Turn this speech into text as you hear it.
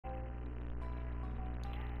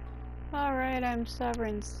Alright, I'm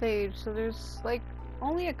Sovereign Sage. So there's like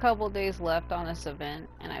only a couple days left on this event,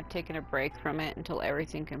 and I've taken a break from it until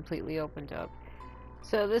everything completely opened up.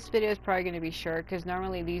 So this video is probably going to be short because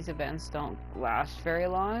normally these events don't last very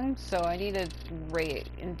long, so I need to wait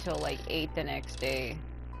until like 8 the next day.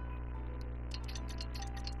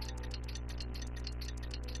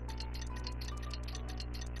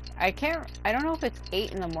 I don't know if it's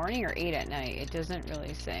 8 in the morning or 8 at night. It doesn't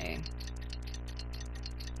really say.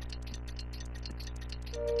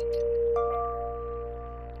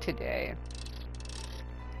 Today.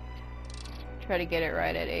 Try to get it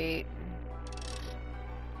right at 8.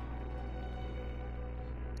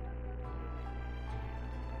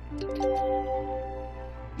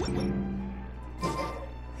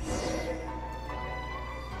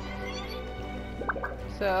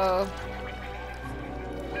 So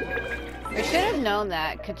I should have known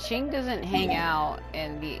that Kaching doesn't hang out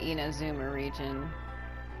in the Inazuma region.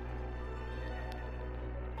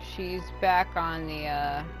 She's back on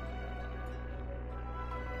the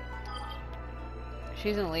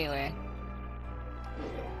she's in Liyue.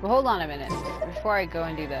 But hold on a minute before I go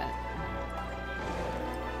and do that.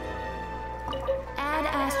 Add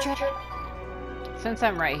asterisk. Since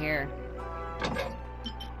I'm right here,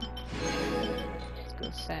 let's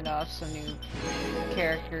go send off some new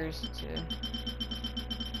characters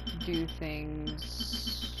to do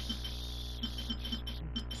things.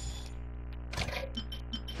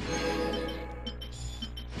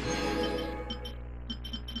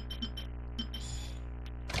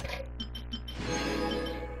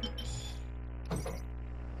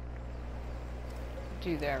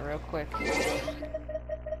 Do that real quick.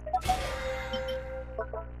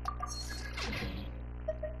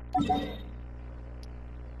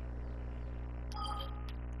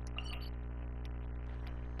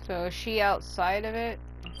 So is she outside of it?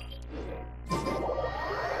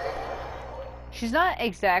 She's not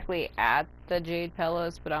exactly at the Jade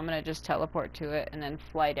Palace, but I'm gonna just teleport to it and then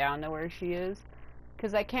fly down to where she is.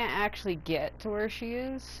 Because I can't actually get to where she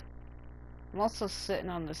is. I'm also sitting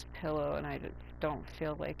on this pillow and I don't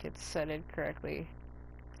feel like it's setted correctly.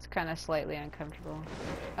 It's kind of slightly uncomfortable.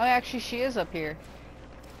 Oh, actually she is up here.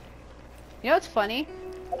 You know what's funny?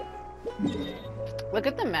 Look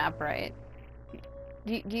at the map, right?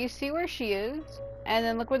 Do you see where she is? And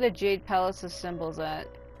then look where the Jade Palace's symbol's at.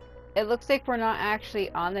 It looks like we're not actually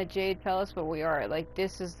on the Jade Palace, but we are. Like,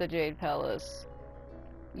 this is the Jade Palace.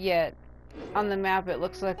 Yet, on the map it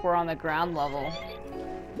looks like we're on the ground level.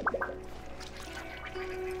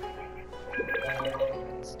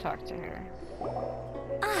 Let's talk to her.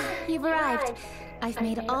 Ah, you've arrived. I've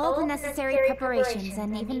made all the necessary preparations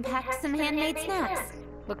and even packed some handmade snacks.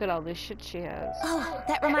 Look at all this shit she has. Oh,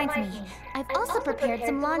 that reminds me. I've also prepared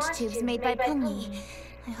some launch tubes made by Pungi.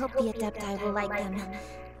 I hope the Adepti will like them.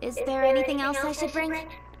 Is there anything else I should bring?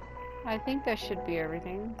 I think that should be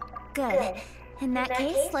everything. Good. In that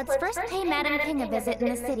case, let's first pay Madame Ping a visit in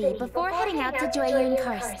the city before heading out to Jueyun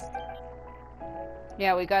Karst.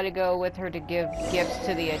 Yeah, we gotta go with her to give gifts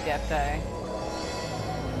to the Adepti.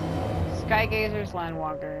 Skygazers,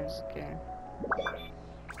 Landwalkers, okay.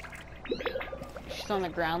 She's on the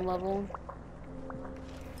ground level.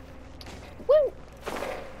 Woo!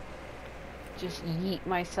 Just yeet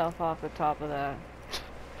myself off the top of that.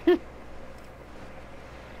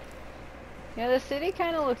 Yeah, the city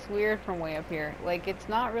kind of looks weird from way up here. Like, it's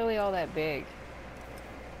not really all that big.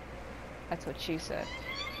 That's what she said.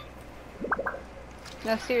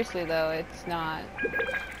 No, seriously though, it's not.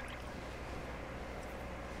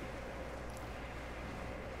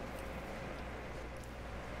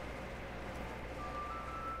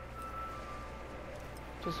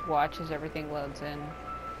 Just watch as everything loads in.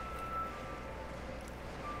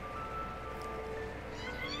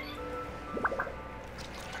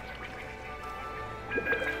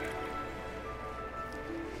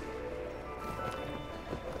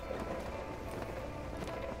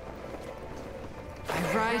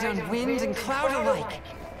 I ride on wind and cloud alike.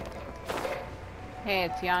 Hey,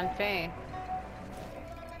 it's Yan Fei.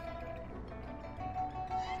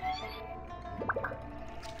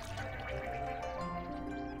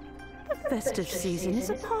 The festive season is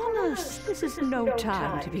upon us. This is no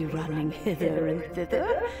time to be running hither and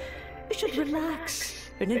thither. You should relax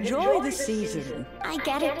and enjoy the season. I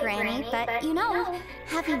get it, Granny, but you know,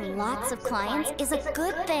 having lots of clients is a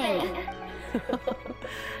good thing.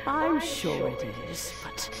 I'm sure it is,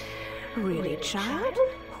 but really, child,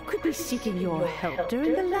 who could be seeking your help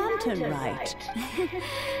during the lantern rite?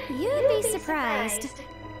 You'd be surprised.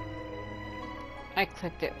 I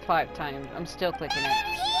clicked it 5 times. I'm still clicking it.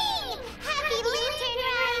 Happy Lantern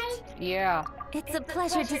Rite! Yeah. It's a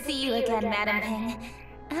pleasure to see you again, Madam Ping.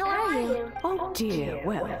 How are you? Oh dear,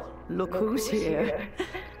 well, look who's here.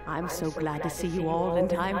 I'm so glad to see you all in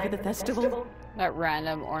time for the festival. That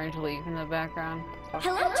random orange leaf in the background.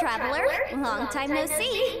 Hello, traveler. Long time no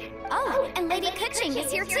see. Oh, and Lady Kuching is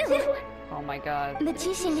here too. Oh my god. The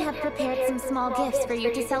Jishin have prepared some small gifts for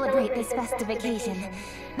you to celebrate this festive occasion.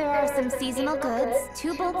 There are some seasonal goods,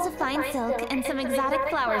 2 bolts of fine silk, and some exotic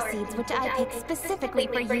flower seeds which I picked specifically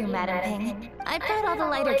for you, Madam Ping. I brought all the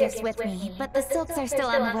lighter gifts with me, but the silks are still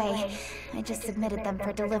on the way. I just submitted them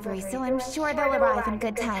for delivery, so I'm sure they'll arrive in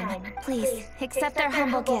good time. Please, accept our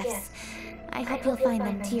humble gifts. I hope you'll find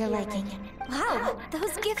them to your liking. Wow,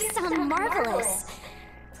 those gifts sound marvelous.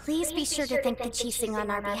 Please be sure to thank the Jising on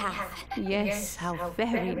our behalf. Yes, how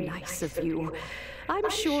very nice of you. I'm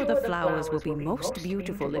sure the flowers will be most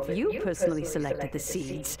beautiful if you personally selected the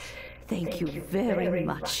seeds. Thank you very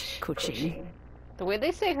much, Kuching. The way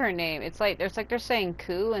they say her name, it's like they're saying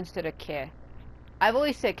ku instead of ke. I've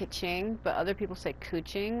always said Kaching, but other people say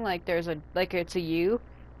Kuching, like it's a U,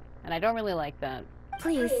 and I don't really like that.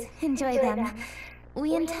 Please, enjoy them.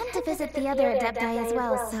 We intend to visit the other Adepti as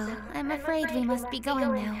well, so I'm afraid we must be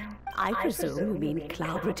going now. I presume you mean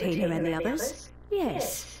Cloud Retainer and the others?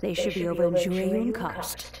 Yes, they should be over in Jueyun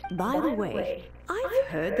Karst. By the way, I've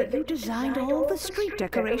heard that you designed all the street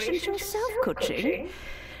decorations yourself, Kuching.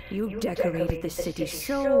 You decorated the city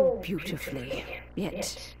so beautifully,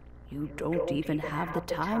 yet you don't even have the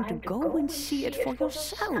time to go and see it for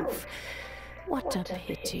yourself. What a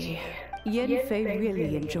pity. Yenfei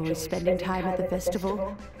really enjoys spending time at the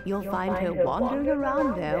festival. You'll find her wandering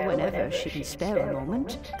around there whenever she can spare a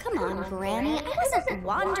moment. Come on, Granny. I wasn't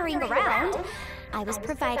wandering around. I was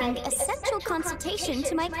providing essential consultation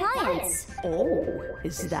to my clients. Oh,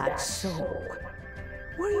 is that so?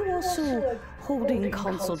 Were you also holding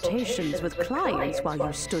consultations with clients while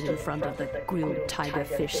you stood in front of the grilled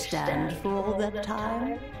tigerfish stand for all that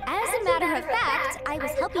time? As a matter of fact, I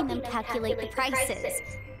was helping them calculate the prices.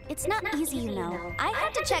 It's not easy, you know. I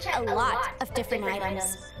have to check a lot of different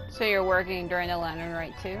items. So you're working during the lantern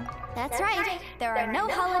rite too? That's right. There are no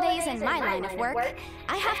holidays in my line of work.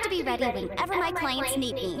 I have to be ready whenever my clients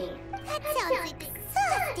need me. That sounds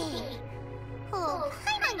exhausting. Oh,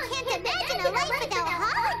 Paimon can't imagine a life without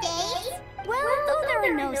holidays. Well, though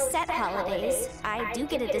there are no set holidays, I do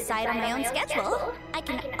get to decide on my own schedule. I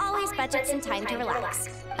can always budget some time to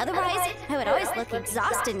relax. Otherwise, I would always look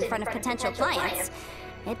exhausted in front of potential clients.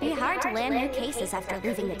 It'd be hard to land new cases after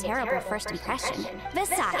leaving a terrible first impression.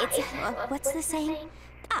 Besides, what's the saying?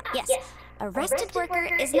 Ah, yes. A rested worker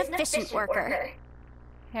is an efficient worker.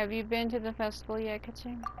 Have you been to the festival yet,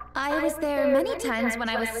 Kaching? I was there many times when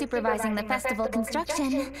I was supervising the festival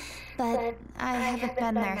construction, but I haven't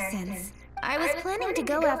been there since. I was planning to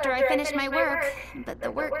go after I finished my work, but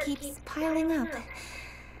the work keeps piling up.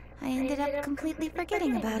 I ended up completely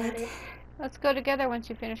forgetting about it. Let's go together once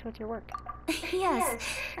you finish with your work. Yes,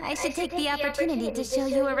 I should take the opportunity to show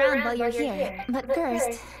you around while you're here. But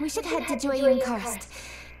first, we should head to Jueyun Karst.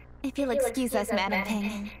 If you'll excuse us, Madam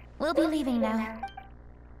Ping. We'll be leaving now.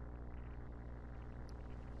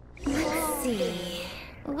 Let's see.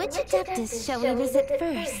 Which Adeptus shall we visit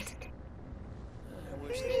first?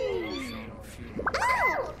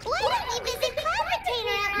 Oh, why don't we visit Cloud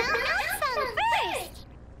Retainer at Mount Angsung first?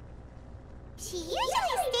 She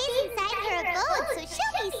usually stays inside her abode, so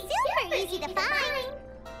she'll be super easy to find.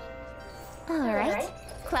 Alright,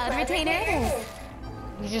 Cloud Retainer it is.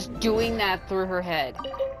 You're just doing that through her head.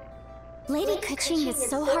 Lady Kuching is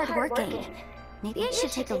so hardworking. Maybe I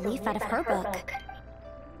should take a leaf out of her book.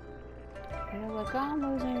 Feel like I'm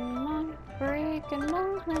losing my freaking.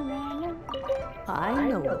 I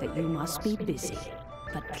know that you must be busy,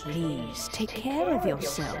 but please take care of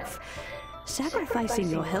yourself. Sacrificing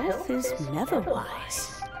your health is never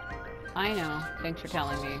wise. I know. Thanks for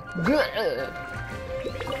telling me. Good.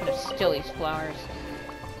 Still these flowers.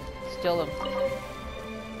 Still them.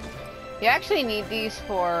 You actually need these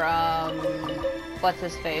for what's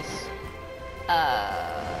his face?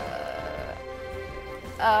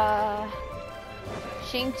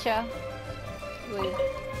 Xingcha. Wait.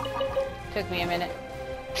 Took me a minute.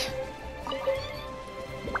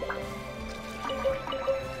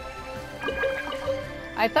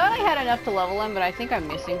 I thought I had enough to level him, but I think I'm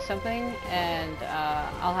missing something, and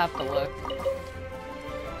I'll have to look.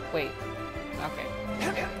 Wait.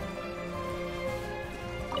 Okay.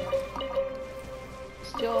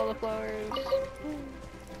 Still all the flowers.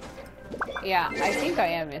 Yeah, I think I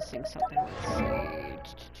am missing something. Let's see.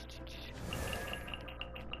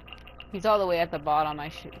 He's all the way at the bottom.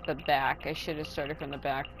 The back. I should have started from the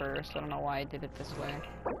back first. I don't know why I did it this way.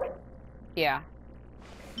 Yeah.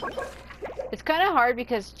 It's kind of hard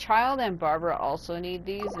because Child and Barbara also need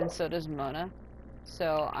these, and so does Mona.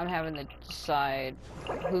 So I'm having to decide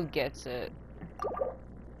who gets it.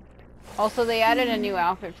 Also, they added a new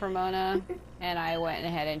outfit for Mona, and I went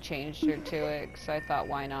ahead and changed her to it, because I thought,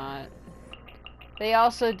 why not? They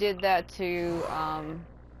also did that to,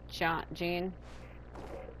 Jean.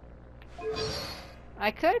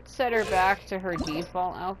 I could set her back to her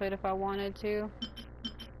default outfit if I wanted to.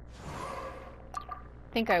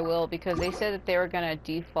 I think I will, because they said that they were gonna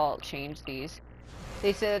default change these.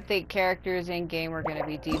 They said that the characters in game were gonna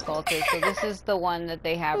be defaulted, so this is the one that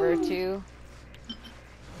they have her to.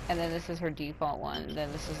 And then this is her default one, and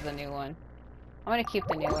then this is the new one. I'm gonna keep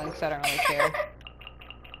the new one because I don't really care.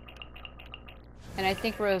 And I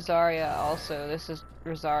think Rosaria also, this is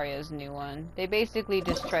Rosaria's new one. They basically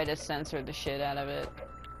just try to censor the shit out of it.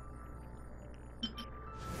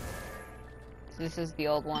 So this is the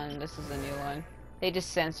old one, this is the new one. They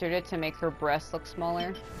just censored it to make her breasts look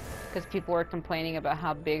smaller. Because people were complaining about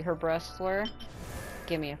how big her breasts were.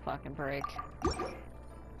 Give me a fucking break.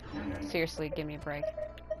 Seriously, give me a break.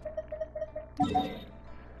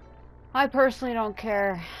 I personally don't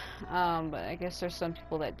care, but I guess there's some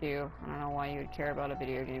people that do. I don't know why you would care about a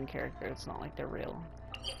video game character. It's not like they're real.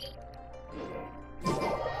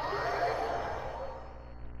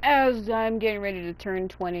 As I'm getting ready to turn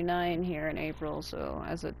 29 here in April, so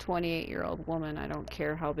as a 28-year-old woman, I don't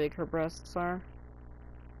care how big her breasts are.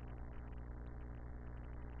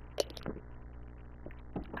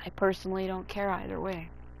 I personally don't care either way.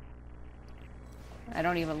 I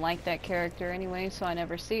don't even like that character anyway, so I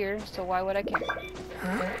never see her, so why would I care?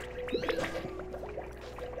 Huh?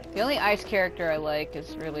 The only ice character I like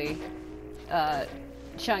is really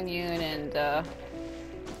Changyun and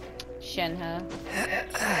Shenhe.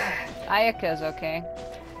 Ayaka's okay.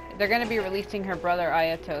 They're gonna be releasing her brother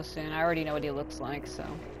Ayato soon. I already know what he looks like, so.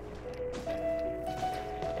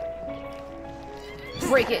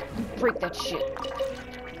 Break it! Break that shit!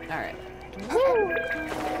 Alright.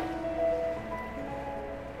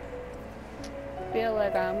 Feel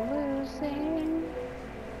like I'm losing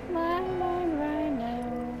my mind right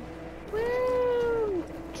now. Woo!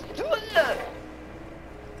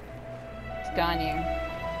 It's Ganyu.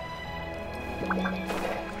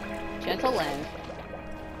 Gentle Land.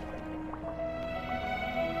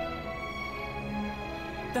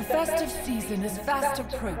 The festive season is fast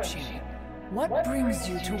approaching. What brings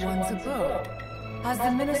you to one's abode? Has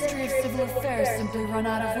the Ministry of Civil Affairs simply run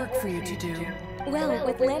out of work for you to do? Well,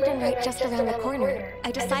 with Lantern Rite just around the corner,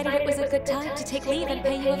 I decided it was a good time to take leave and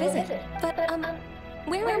pay you a visit. But,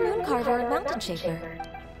 where are Mooncarver and Mountain Shaper?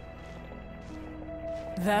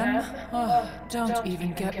 Them? Oh, don't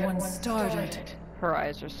even get one started. Her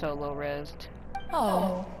eyes are so low-resed.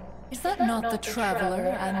 Oh, is that not the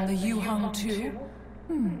Traveler and the Yuhong too?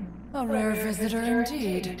 A rare visitor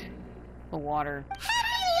indeed. The water. Happy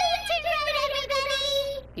Lantern Rite,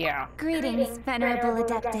 everybody! Yeah. Greetings, Venerable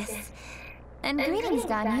Adeptus. And greetings,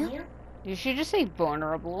 Ganyu. Did she just say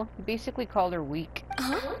vulnerable? You basically called her weak.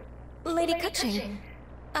 Huh? Lady Kutching,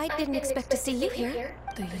 I didn't expect to see you here.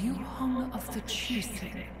 The Yuhong of the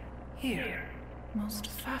Chising. Here. Most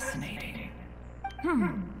fascinating.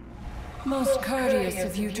 Most courteous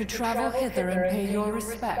of you to travel hither and pay your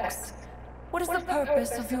respects. What is the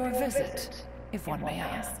purpose of your visit, if one may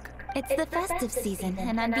ask? It's the festive season,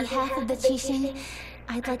 and on behalf of the Qixing,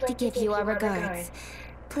 I'd like to give you our regards.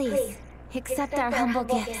 Please, accept our humble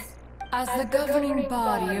gifts. As the governing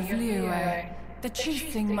body of Liyue, the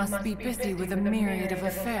Qixing must be busy with a myriad of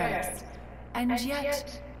affairs. And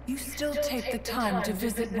yet, you still take the time to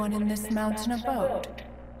visit one in this mountain abode.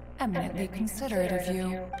 Eminently considerate of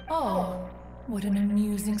you. Oh, what an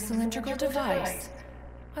amusing cylindrical device.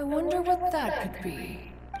 I wonder what that could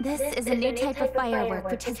be. This is a new type of firework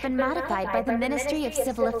which has been modified by the Ministry of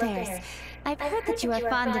Civil Affairs. I've heard that you are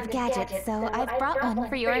fond of gadgets, so I've brought one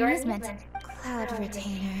for your amusement. Cloud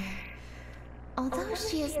Retainer. Although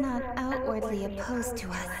she is not outwardly opposed to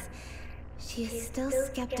us, she is still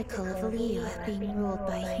skeptical of Liyue being ruled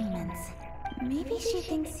by humans. Maybe she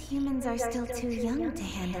thinks humans are still too young to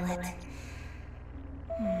handle it.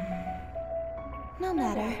 No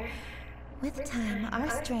matter. With time, our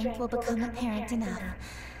strength will become apparent enough.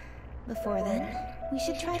 Before then, we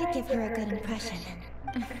should try to give her a good impression.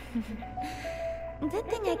 Good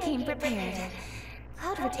thing I came prepared.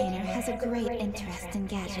 Cloud Retainer has a great interest in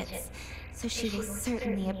gadgets, so she will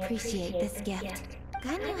certainly appreciate this gift.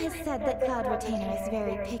 Ganyu has said that Cloud Retainer is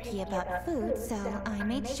very picky about food, so I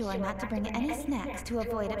made sure not to bring any snacks to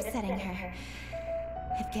avoid upsetting her.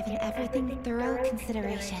 I've given everything thorough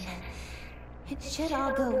consideration. It should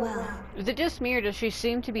all go well. Is it just me, or does she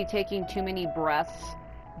seem to be taking too many breaths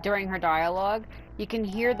during her dialogue, you can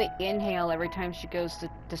hear the inhale every time she goes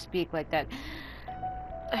to speak like that.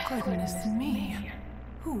 Goodness me.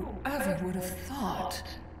 Whoever would have thought?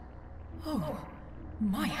 Oh,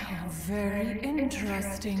 my, how very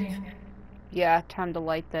interesting. Yeah, time to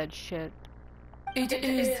light that shit. It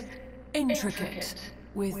is intricate,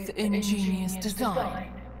 with ingenious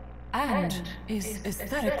design, and is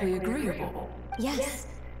aesthetically agreeable. Yes.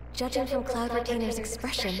 Judging from Cloud Retainer's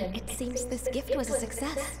expression, it seems this gift was a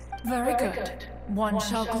success. Very good. One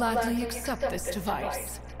shall gladly accept this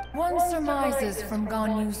device. One surmises from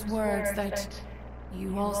Ganyu's words that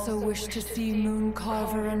you also wish to see Moon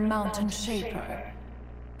Carver and Mountain Shaper.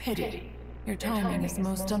 Pity. Your timing is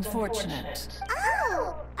most unfortunate.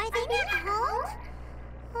 Oh, are they not home?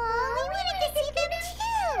 Oh, we wanted to see them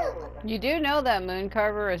too. You do know that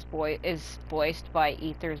Mooncarver is voiced by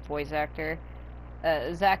Ether's voice actor.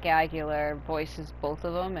 Zach Aguilar voices both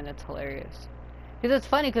of them, and it's hilarious. Because it's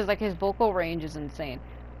funny, because like his vocal range is insane.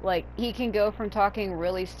 Like he can go from talking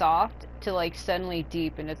really soft to like suddenly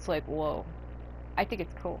deep, and it's like, whoa. I think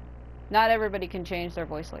it's cool. Not everybody can change their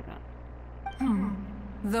voice like that.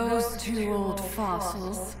 Those two old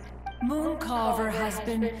fossils. Mooncarver has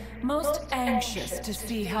been most anxious to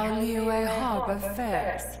see how Liyue Harbor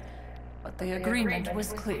fares, but the agreement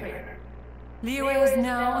was clear. Liyue is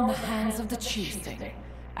now in the hands of the Qixing,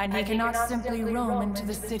 and he cannot simply roam into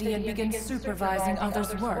the city and begin supervising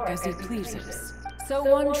others' work as he pleases. So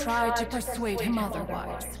one tried to persuade him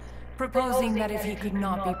otherwise, proposing that if he could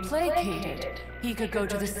not be placated, he could go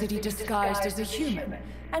to the city disguised as a human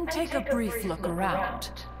and take a brief look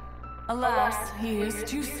around. Alas, he is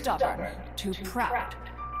too stubborn, too proud.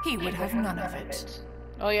 He would have none of it.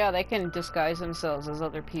 Oh yeah, they can disguise themselves as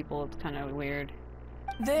other people. It's kind of weird.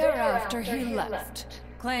 Thereafter he left,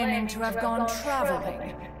 claiming to have gone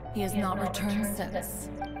traveling. He has not returned since.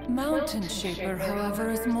 Mountain Shaper,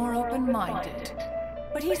 however, is more open-minded.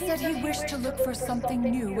 But he said he wished to look for something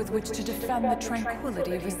new with which to defend the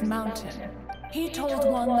tranquility of his mountain. He told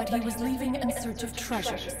one that he was leaving in search of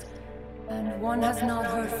treasures, and one has not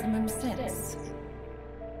heard from him since.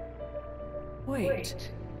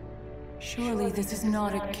 Wait. Surely this is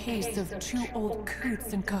not a case of two old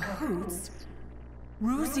coots in cahoots,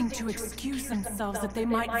 rusing to excuse themselves that they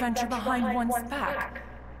might venture behind one's back,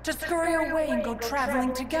 to scurry away and go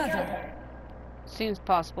traveling together. Seems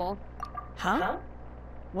possible. Huh?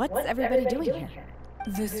 What's everybody doing here?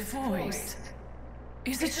 This voice.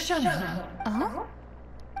 Is it Shenhe? Oh?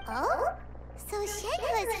 So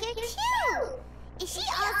Shenhe's here too! Is she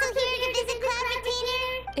also here to visit Cloud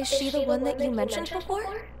Retainer? Is she the one that you mentioned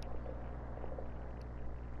before?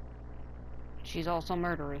 She's also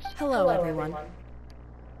murderous. Hello, everyone.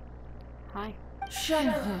 Hi.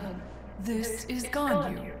 Shenhe, this is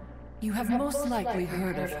Ganyu. You have most likely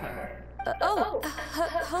heard of her. Hello.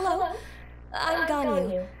 I'm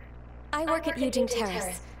Ganyu. I work at Yujing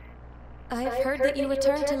Terrace. I've heard that you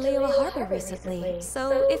returned to Liyue Harbor recently,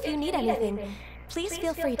 so if you need anything, please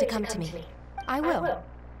feel free to come to me. I will.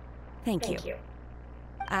 Thank you.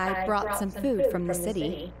 I brought some food from the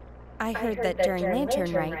city. I heard that during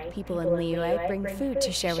Lantern Rite, people in Liyue bring food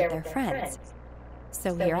to share with their friends.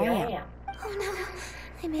 So here I am. Oh no,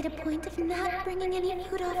 I made a point of not bringing any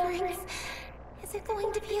food offerings. Is it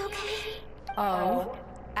going to be okay? Oh,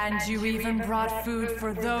 and you even brought food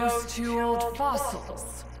for those two old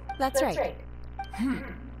fossils. That's right.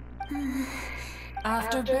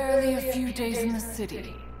 After barely a few days in the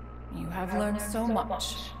city, you have learned so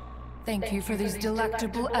much. Thank you for these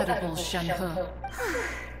delectable edibles, Shenhe.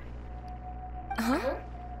 Huh?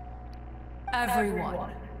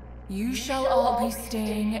 Everyone, you shall all be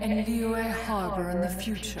staying in Liyue Harbor in the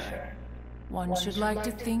future. One should like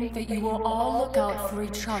to think that you will all look out for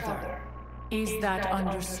each other. Is that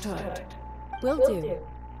understood? Will do.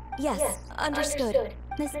 Yes, understood.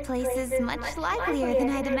 This place is much livelier than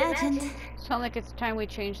I'd imagined. Sounds like it's time we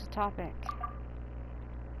change the topic.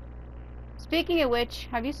 Speaking of which,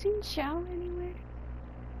 have you seen Xiao anywhere?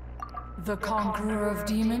 The conqueror of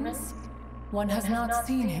demons? One has not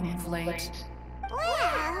seen him of late.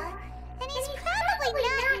 Well, then he's probably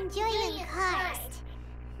not enjoying Karst.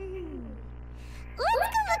 Let's go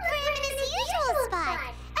look for him in his usual spot,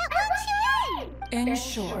 at Wang. In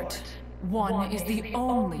short, one is the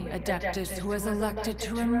only Adeptus who has elected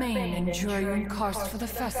to remain in Juryun Karst for the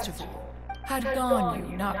festival. Had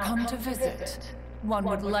Ganyu not come to visit, one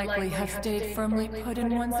would likely have stayed firmly put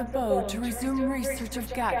in one's abode to resume research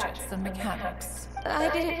of gadgets and mechanics.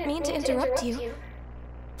 I didn't mean to interrupt you.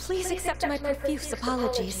 Please accept my profuse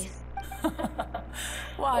apologies.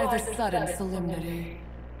 Why the sudden solemnity?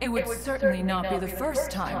 It would certainly not be the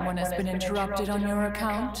first time one has been interrupted on your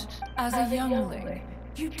account. As a youngling,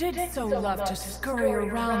 You did so love to scurry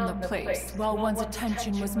around the place while one's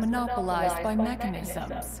attention was monopolized by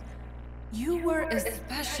mechanisms. You were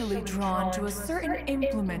especially drawn to a certain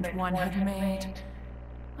implement one had made.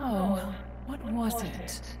 Oh, what was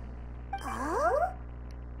it? Oh?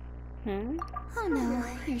 Oh no,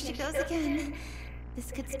 here she goes again.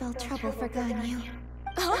 This could spell trouble for Ganyu.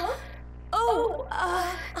 Huh? Oh,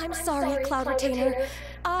 I'm sorry, Cloud Retainer.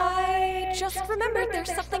 I just remembered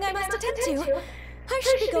there's something I must attend to. I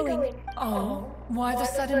should be going. Oh, why the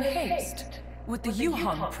sudden haste? With the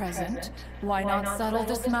Yuhang present, why not settle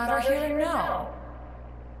this matter here and now?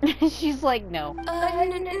 She's like, no.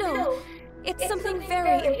 No. It's something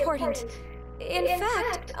very important. In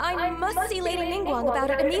fact, I must see Lady Ningguang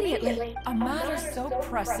about it immediately. A matter so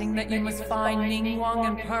pressing that you must find Ningguang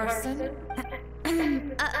in person?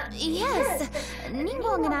 Yes.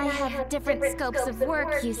 Ningguang and I have different scopes of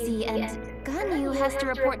work, you see, and Ganyu has to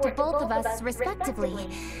report to both of us respectively.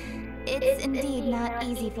 It's indeed not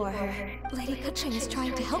easy for her. Lady Keqing is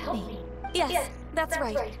trying to help me. Yes, that's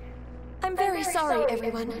right. I'm very sorry,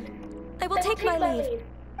 everyone. I will take my leave.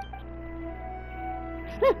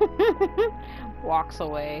 Walks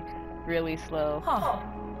away, really slow. Huh,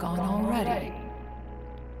 gone already.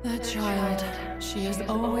 The child, she has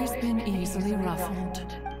always been easily ruffled.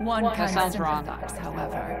 One can sympathize,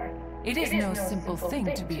 however. It is no simple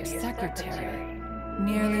thing to be a secretary.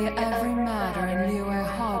 Nearly every matter in Liyue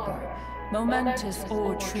Harbor, momentous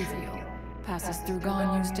or trivial, passes through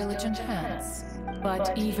Ganyu's diligent hands.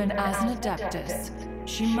 But even as an adeptus,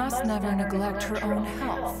 she must never neglect her own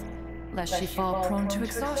health, lest she fall prone to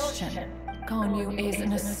exhaustion. Ganyu is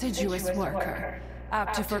an assiduous worker,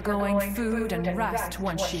 apt to foregoing food and rest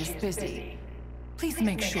once she is busy. Please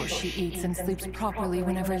make sure she eats and sleeps properly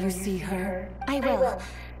whenever you see her. I will.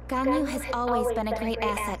 Ganyu has always been a great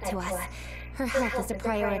asset to us. Her health is a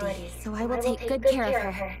priority, so I will take good care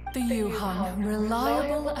of her. The Yuhang,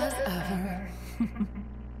 reliable as ever.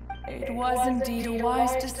 It was indeed a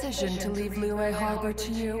wise decision to leave Liyue Harbor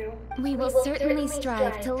to you. We will certainly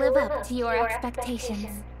strive to live up to your expectations.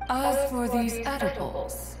 As for these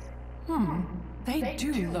edibles, they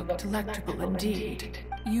do look delectable indeed.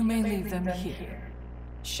 You may leave them here.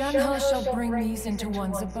 Shenhe shall bring these into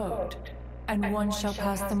one's abode, and one shall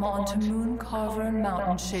pass them on to Moon Carver and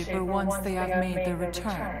Mountain Shaper once they have made their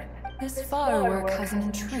return. This firework has an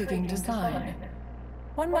intriguing design.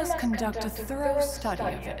 One must conduct a thorough study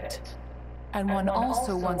of it. And one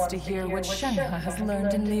also wants to hear what Shenhe has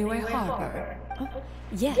learned in Liyue Harbor.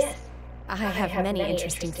 Yes, I have many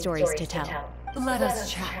interesting stories to tell. Let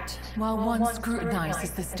us chat while one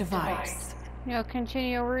scrutinizes this device. You'll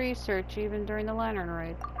continue research even during the lantern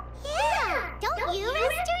ride. Yeah! Don't you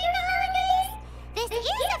rest during the holidays? This is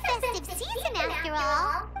a festive season after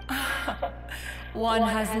all. One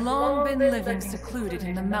has long been living secluded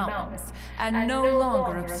in the mountains and no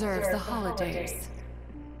longer observes the holidays.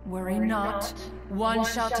 Worry not, one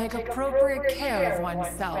shall take appropriate care of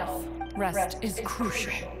oneself. Rest is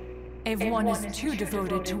crucial. If one is too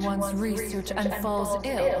devoted to one's research and falls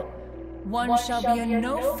ill, one shall be in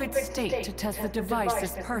no fit state to test the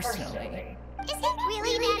devices personally. Is it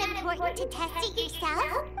really that important to test it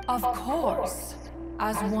yourself? Of course.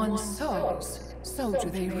 As one sows, so do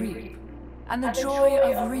they reap. And the joy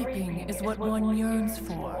of reaping is what one yearns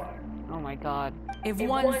for. Oh my god. If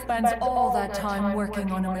one spends all that time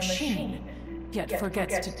working on a machine, yet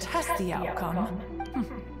forgets to test the outcome,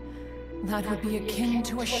 that would be akin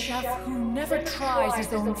to a chef who never tries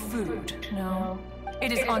his own food, no?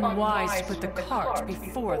 It is unwise to put the cart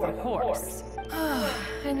before the horse.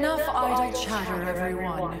 Enough idle chatter,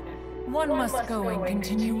 everyone. One must go and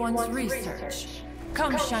continue one's research.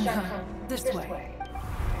 Come, Shenhe, this way.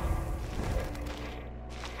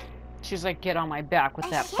 She's like, get on my back with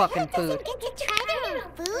that fucking food. Doesn't get to try their own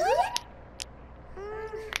food?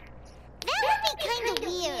 That would be kind of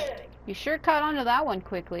weird. You sure caught onto that one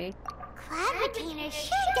quickly. Cloud Retainer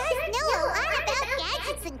sure does know a lot about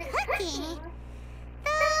gadgets and cooking.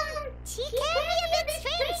 Though, she can be a bit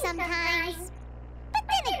strange sometimes. But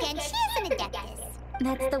then again, she is an adeptus.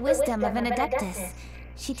 That's the wisdom of an adeptus.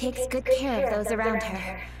 She takes good care of those around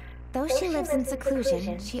her. Though she lives in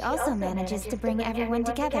seclusion, she also manages to bring everyone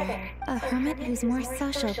together. A hermit who's more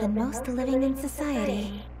social than most living in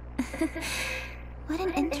society. What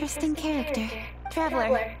an interesting character.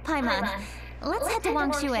 Traveler, Paimon, let's head to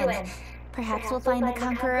Wangshuin. Perhaps we'll find the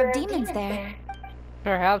Conqueror of Demons there.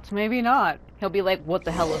 Perhaps, maybe not. He'll be like, what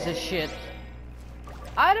the hell is this shit?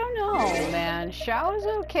 I don't know, man. Xiao's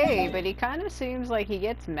okay, but he kind of seems like he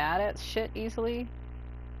gets mad at shit easily.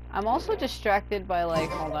 I'm also distracted by, like,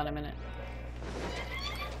 hold on a minute.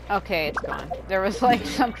 Okay, it's gone. There was like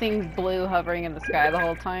something blue hovering in the sky the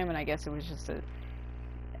whole time, and I guess it was just a...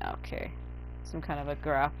 Okay. Some kind of a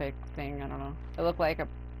graphic thing, I don't know. It looked like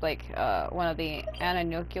one of the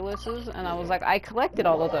Anonculuses, and I was like, I collected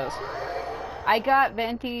all of those. I got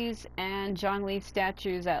Venti's and Zhongli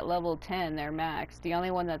statues at level 10, they're maxed. The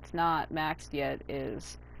only one that's not maxed yet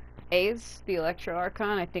is Ace, the Electro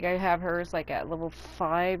Archon. I think I have hers like at level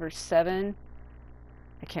 5 or 7.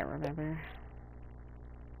 I can't remember.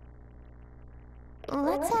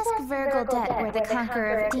 Let's ask Virgildet where the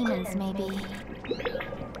Conqueror of Demons may be.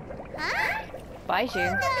 Huh? Baiju.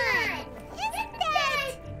 Hold on. Isn't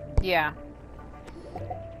that... Yeah.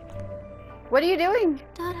 What are you doing?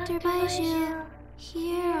 Dr. Baiju,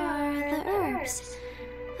 here are the herbs.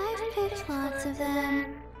 I've picked lots of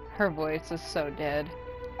them. Her voice is so dead.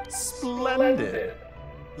 Splendid!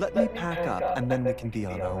 Let me pack up and then we can be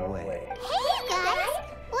on our way. Hey, you guys!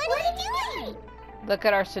 What are you doing? Look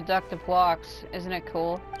at our seductive walks. Isn't it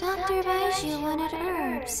cool? Dr. Baiju wanted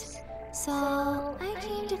herbs. So, I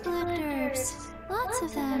came to collect herbs. Lots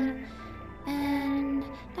of them. And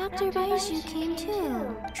Dr. Baiju came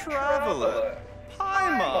too. Traveler!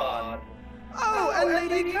 Paimon! Oh, and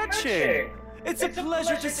Lady Genshin! It's a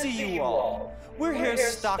pleasure to see you all. We're here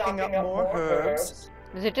stocking up more herbs.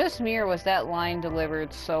 Is it just me, or was that line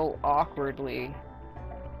delivered so awkwardly?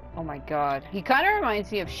 Oh my god. He kind of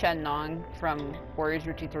reminds me of Shen Nong from Warriors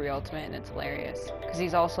Route 3 Ultimate, and it's hilarious. Because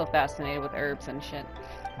he's also fascinated with herbs and shit.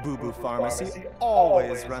 Boo Boo Pharmacy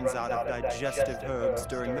always runs out of digestive herbs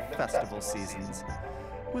during the festival seasons.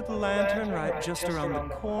 With Lantern right just around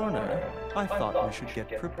the corner, I thought we should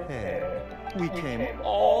get prepared. We came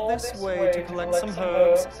all this way to collect some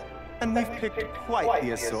herbs, and we've picked quite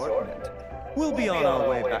the assortment. We'll be on our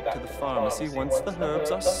way back to the pharmacy once the herbs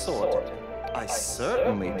are sorted. I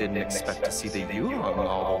certainly didn't expect to see the Yulong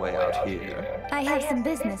all the way out here. I have some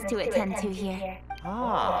business to attend to here.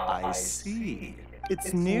 Ah, I see.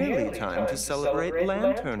 It's nearly time to celebrate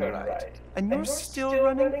Lantern Rite, and you're still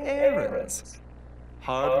running errands.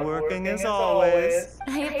 Hardworking as always.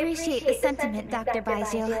 I appreciate the sentiment, Dr.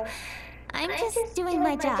 Baiju. I'm just doing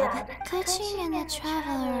my job. Kuching and the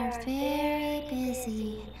Traveler are very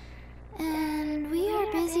busy. And we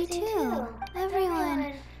are busy too.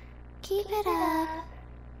 Everyone, keep it up.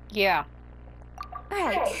 Yeah.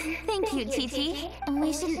 Right. Thank you, Chi-Chi.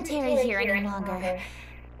 We shouldn't tarry here any longer.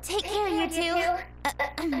 Take care, you two.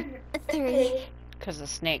 3. Because of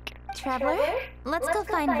Snake. Traveler, let's go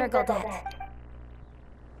find Virgildet.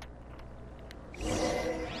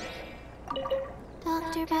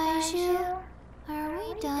 Dr. Baiju, are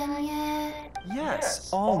we done yet? Yes,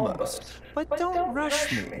 almost. But don't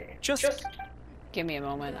rush me. Just... Give me a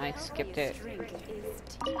moment, I skipped it.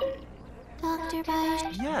 Dr.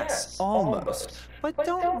 Baiju. Yes, almost. But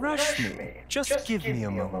don't rush me. Just give me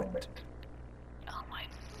a moment. Oh my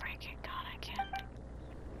freaking god, I can't.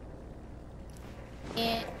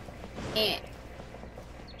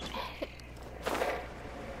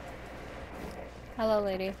 Hello,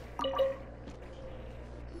 lady.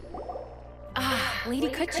 Ah, Lady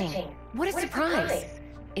Kuching. What a surprise.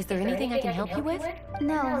 Is there anything I can help you with?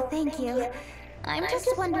 No, thank you. I'm just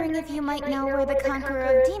wondering if you might know where the Conqueror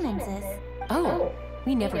of Demons is. Oh,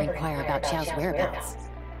 we never inquire about Xiao's whereabouts.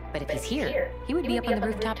 But if he's here, he would be up on the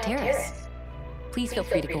rooftop terrace. Please feel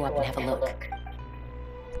free to go up and have a look.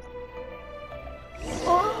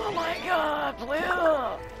 Oh my god,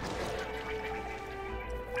 Blue!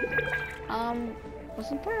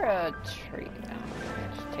 Wasn't there a tree? No,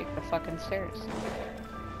 just take the fucking stairs.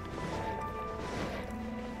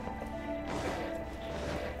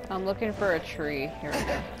 I'm looking for a tree. Here we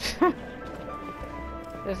go.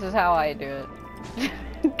 This is how I do it.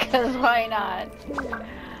 Because why not?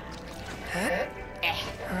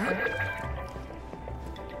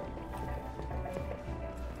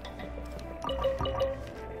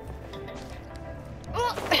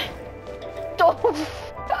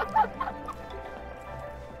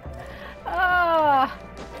 Ah.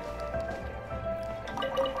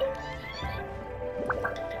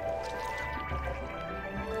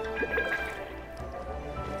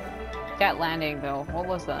 That landing though, what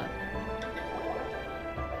was that?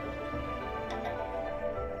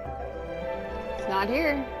 It's not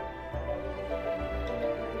here.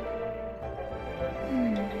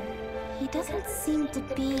 He doesn't seem to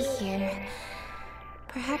be here.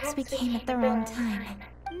 Perhaps we came at the wrong time.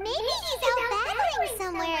 Maybe he's out battling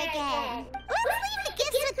somewhere again. Let's leave the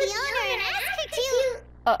gifts with the owner and ask her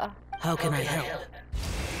to... How can I help?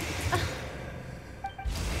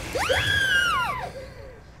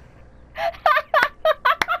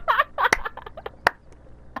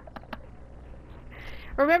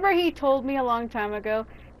 Remember he told me a long time ago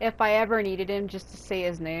if I ever needed him, just to say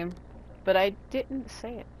his name. But I didn't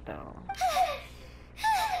say it, though.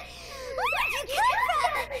 Where did you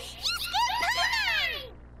come from? You scared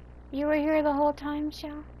Paimon! You were here the whole time,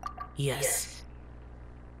 Xiao? Yes.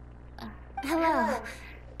 Hello,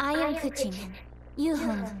 I am Kuching,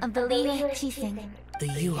 Yuhong of the Liyue Qixing. The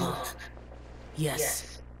Yuhong.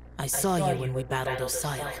 Yes. I saw you when we battled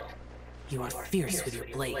Osile. You are fierce with your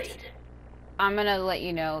blade. I'm gonna let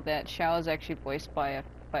you know that Xiao is actually voiced by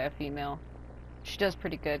a female. She does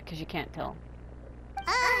pretty good, because you can't tell.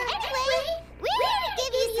 Anyway, we're here to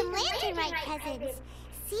give you some lantern ride presents.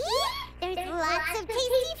 See? There's lots of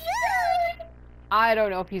tasty food! I don't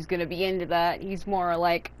know if he's gonna be into that. He's more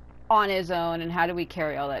like on his own, and how do we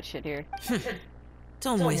carry all that shit here?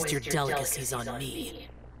 Don't waste your delicacies on me.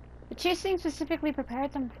 The chasing specifically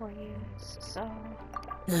prepared them for you, so...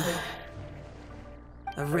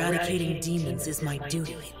 Eradicating demons is my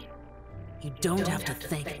duty. You don't have to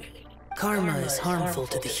thank me. Karma is harmful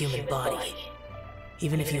to the human body,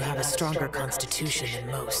 even if you have a stronger constitution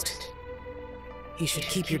than most. You should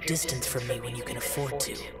keep your distance from me when you can afford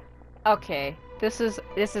to. Okay, this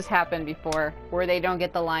has happened before, where they don't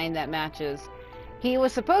get the line that matches. He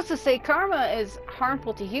was supposed to say karma is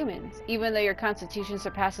harmful to humans, even though your constitution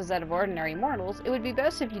surpasses that of ordinary mortals. It would be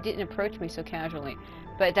best if you didn't approach me so casually.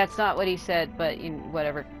 But that's not what he said, but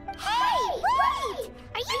whatever. Hey, wait!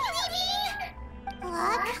 Are you leaving?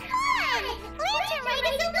 Oh, come on! Lantern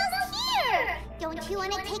Ride is almost here! Don't you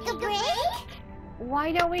want to take a break?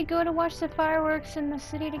 Why don't we go to watch the fireworks in the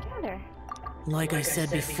city together? Like I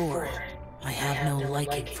said before, I have no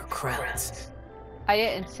liking for crowds. I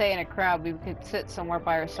didn't say in a crowd. We could sit somewhere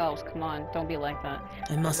by ourselves. Come on, don't be like that.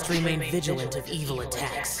 I must remain vigilant of evil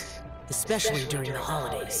attacks, especially during the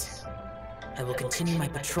holidays. I will continue my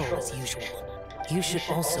patrol as usual. You should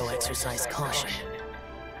also exercise caution.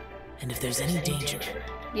 And if there's any danger...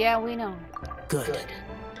 Yeah, we know. Good.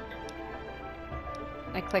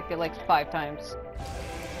 I clicked it like 5 times.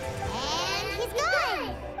 And he's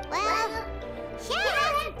gone! Well, Xiao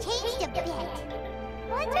hasn't changed a bit.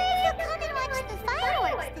 Wonder if he'll come and watch the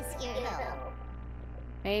fireworks this year, though.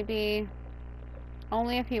 Maybe...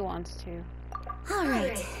 only if he wants to.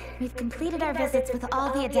 Alright, we've completed our visits with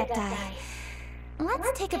all the Adepti.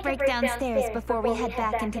 Let's take a break downstairs before we head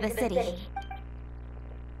back into the city.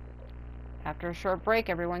 After a short break,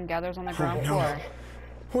 everyone gathers on the ground floor.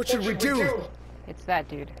 What should we do? It's that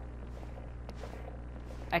dude.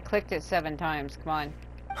 I clicked it 7 times, come on.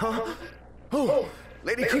 Huh? Oh,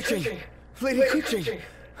 Lady Kuching! Lady Kuching!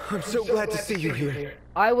 I'm so glad to see you here.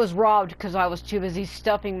 I was robbed because I was too busy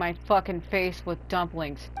stuffing my fucking face with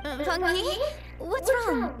dumplings. Pengyi? What's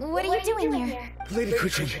wrong? What are you doing here? Lady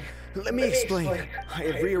Kuching, let me explain. I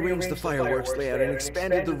have rearranged the fireworks layout and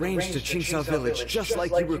expanded the range to Qingxia Village, just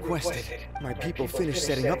like you requested. My people finished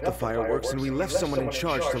setting up the fireworks and we left someone in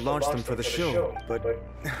charge to launch them for the show, but...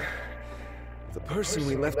 the person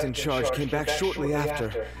we left in charge came back shortly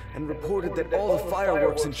after and reported that all the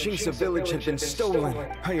fireworks in Qingxia Village had been stolen.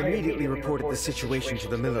 I immediately reported the situation to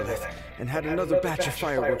the Millelith and had another batch of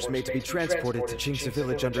fireworks made to be transported to Qingxia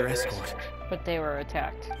Village under escort. But they were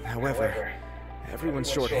attacked. However, everyone's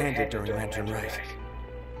short-handed during Lantern Rite.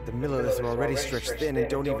 The Millelith are already stretched thin and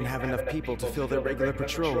don't even have enough people to fill their regular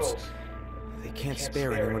patrols. They can't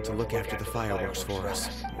spare anyone to look after the fireworks for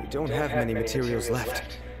us. We don't have many materials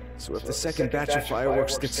left. So if the second batch of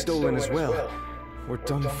fireworks gets stolen as well, we're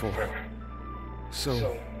done for.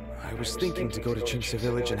 So, I was thinking to go to Qingxia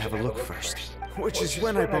Village and have a look first. Which is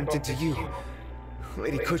when I bumped into you.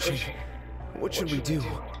 Lady Kuching, what should we do?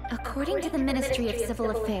 According to the Ministry of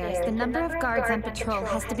Civil Affairs, the number of guards on patrol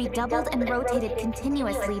has to be doubled and rotated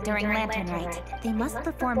continuously during Lantern Rite. They must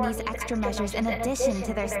perform these extra measures in addition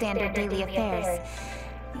to their standard daily affairs.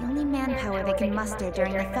 The only manpower they can muster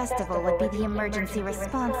during the festival would be the emergency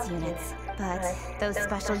response units. But those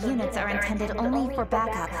special units are intended only for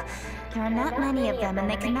backup. There are not many of them and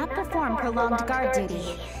they cannot perform prolonged guard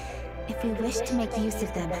duty. If we wish to make use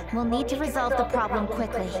of them, we'll need to resolve the problem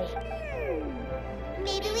quickly.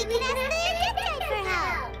 Maybe we can ask the Adepti for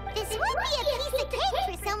help. This would be a piece of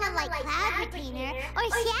cake for someone like Cloud Retainer or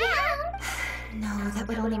Xiao. No, that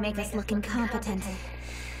would only make us look incompetent.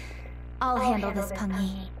 I'll handle this,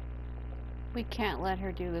 Pengyi. We can't let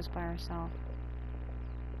her do this by herself.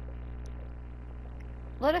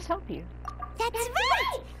 Let us help you. That's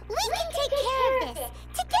right! We can take care of this!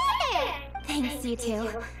 Together! Thanks, you two.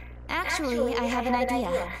 Actually, I have an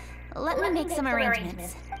idea. Let me make some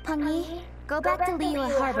arrangements. Pengyi, go back to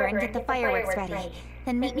Liyue Harbor and get the fireworks ready.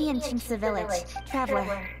 Then meet me in Qingxia Village.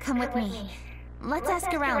 Traveler, come with me. Let's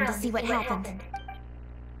ask around to see what happened.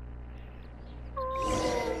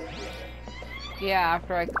 Yeah,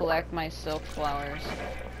 after I collect my silk flowers.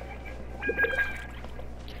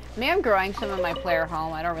 I mean, I'm growing some in my player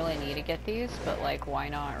home. I don't really need to get these, but like, why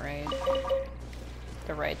not, right?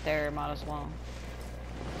 They're right there, might as well.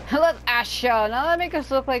 Let's Asha! Now that make us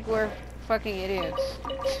look like we're fucking idiots.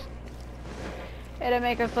 It'll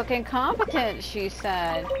make us look incompetent, she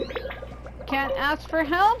said. Can't ask for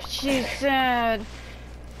help, she said.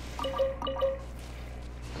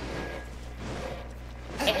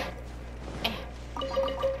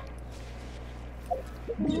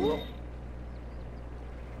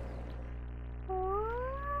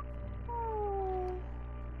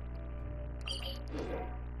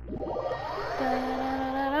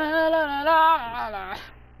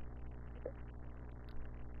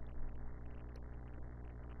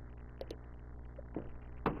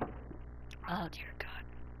 Oh dear God.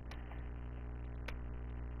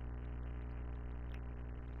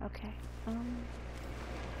 Okay.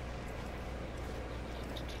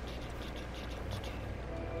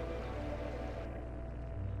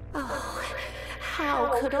 Oh,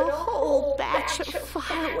 how could a whole batch of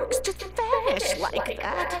fireworks just vanish like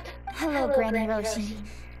that? Hello, Granny Roshi.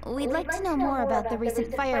 We'd like to know more about the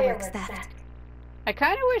recent fireworks theft. I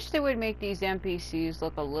kind of wish they would make these NPCs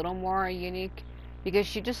look a little more unique, because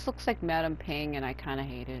she just looks like Madame Ping, and I kind of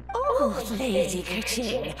hate it. Oh, Lady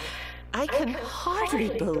Keqing, I can hardly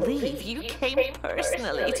believe you came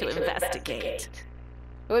personally to investigate.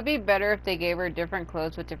 It would be better if they gave her different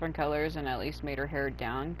clothes with different colors and at least made her hair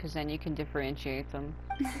down, because then you can differentiate them.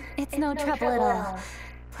 It's no trouble at all.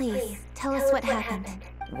 Please, tell us what happened.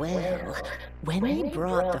 Well, when we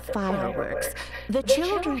brought the fireworks, the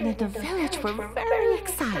children in the village were very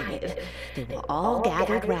excited. They were all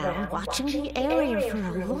gathered round watching the area for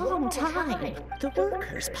a long time. The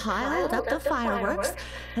workers piled up the fireworks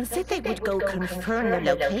and said they would go confirm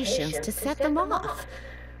the locations to set them off.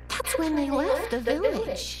 That's when they left the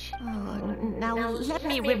village. Oh, now let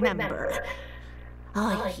me remember.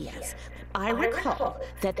 Oh, yes. I recall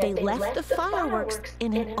that they left the fireworks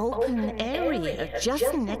in an open area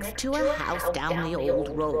just next to a house down the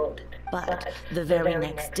old road. But the very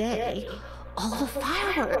next day, all the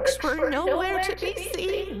fireworks were nowhere to be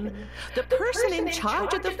seen. The person in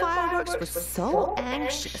charge of the fireworks was so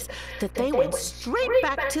anxious that they went straight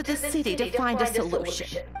back to the city to find a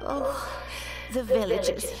solution. Oh, the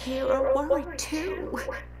villagers here are worried too.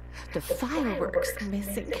 The fireworks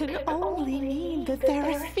missing can only mean that there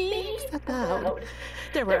are thieves about.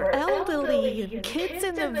 There are elderly and kids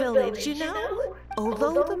in the village, you know.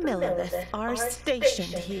 Although the Millilith are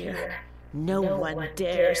stationed here, no one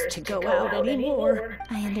dares to go out anymore.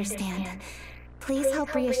 I understand. Please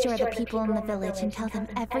help reassure the people in the village and tell them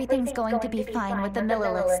everything's going to be fine with the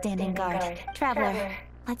Millilith standing guard. Traveler,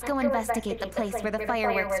 let's go investigate the place where the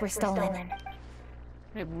fireworks were stolen.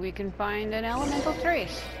 Maybe we can find an elemental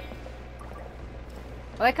trace.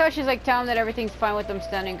 I like how she's like telling them that everything's fine with them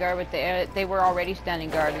standing guard, but they were already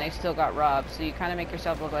standing guard and they still got robbed. So you kind of make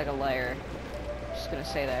yourself look like a liar. Just gonna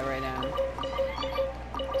say that right now.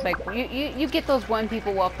 It's like you get those one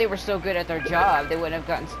people. Well, if they were so good at their job, they wouldn't have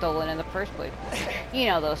gotten stolen in the first place. You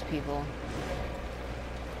know those people.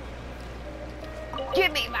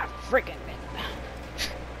 Give me my freaking mint.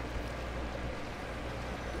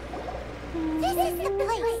 This is the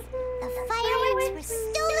place. The fireworks were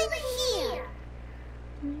stolen here.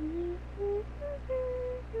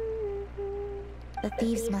 The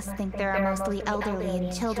thieves must think there are mostly elderly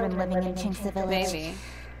and children living in Chinksa village. Maybe.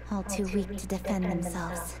 All too weak to defend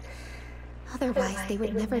themselves. Otherwise, they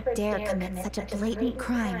would never dare commit such a blatant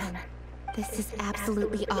crime. This is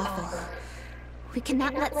absolutely awful. We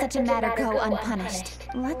cannot let such a matter go unpunished.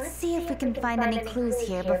 Let's see if we can find any clues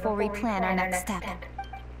here before we plan our next step.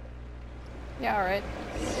 Yeah, alright.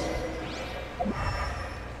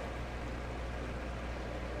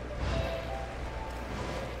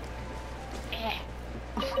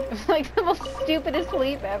 It's like the most stupidest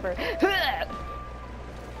sleep ever.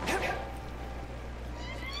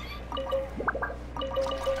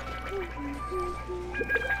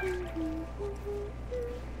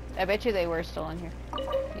 I bet you they were still in here.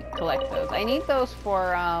 You collect those. I need those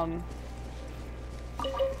for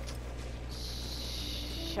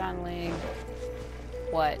Shanling.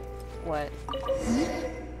 What?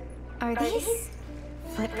 Are these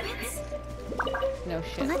footprints? No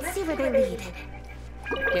shit. Let's see where they lead.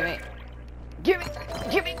 Give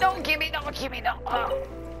me, no. Oh.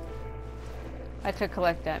 I could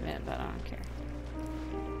collect that mint, but I don't care.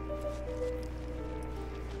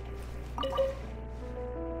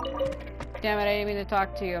 Damn it, I didn't mean to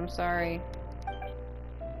talk to you, I'm sorry.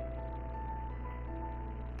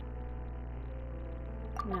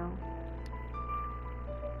 No.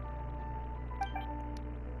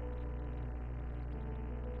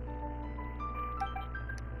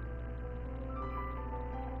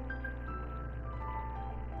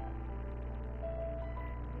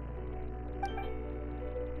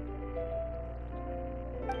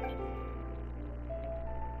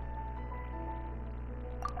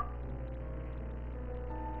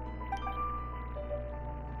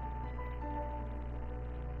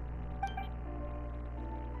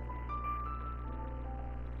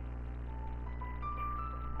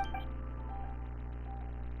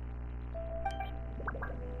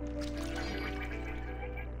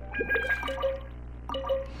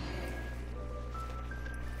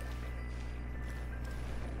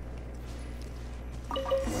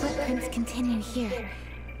 The footprints continue here.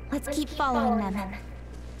 Let's keep following them.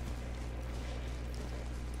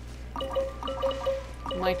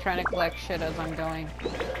 I'm like trying to collect shit as I'm going.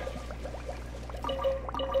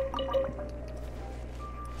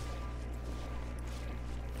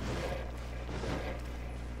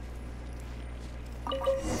 The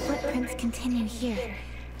footprints continue here.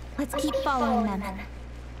 Let's keep following them.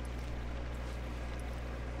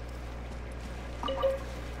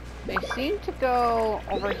 They seem to go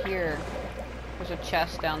over here. There's a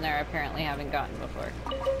chest down there I apparently haven't gotten before.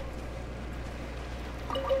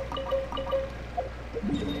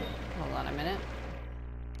 Hold on a minute.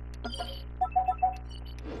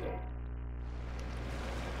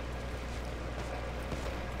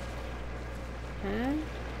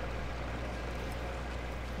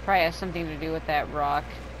 Probably has something to do with that rock.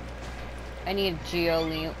 I need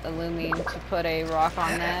geolumine to put a rock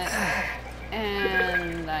on that.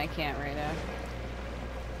 And I can't right now.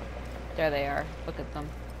 There they are. Look at them.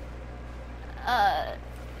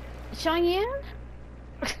 Changyan?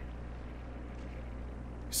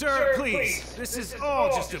 Sir, please. This is all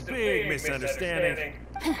just a big misunderstanding.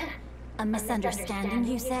 A misunderstanding,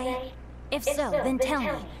 you say? If so, then tell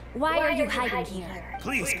me, why are you hiding here?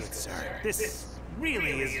 Please, good sir. This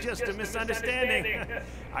really is just a misunderstanding.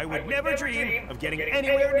 I would never dream of getting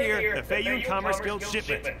anywhere near the Feiyun Commerce Guild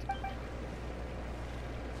shipment.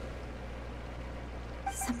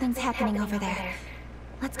 Something's happening over there.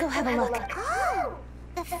 Let's go have a look. Oh!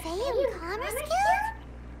 The Feiyun Commerce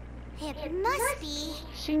Guild? It must be...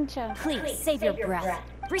 Shincha. Please, save your breath.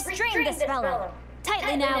 Restrain this fellow!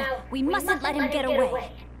 Tightly now, we mustn't let him get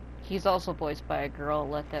away. He's also voiced by a girl.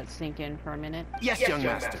 Let that sink in for a minute. Yes, young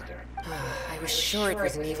master. I was sure it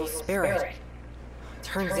was an evil spirit.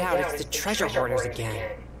 Turns out it's the treasure hoarders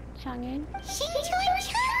again. Changyan? Shincho and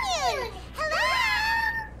Changyan!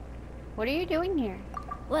 Hello! What are you doing here?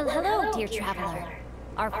 Well, hello, dear traveler.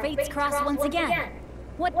 Our fates cross once again.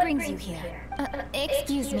 What brings you here?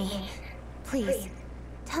 Excuse me. Please,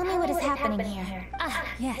 tell me what is happening here. Ah,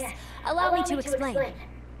 yes. Allow me to explain.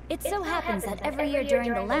 It so happens that every year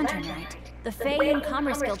during the Lantern Night, the Feiyun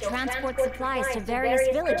Commerce Guild transports supplies to various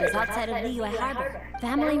villages outside of Liyue Harbor.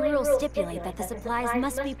 Family rules stipulate that the supplies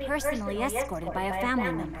must be personally escorted by a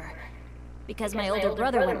family member. Because my older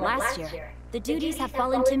brother went last year, the duties have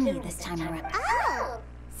fallen to me this time around. Oh!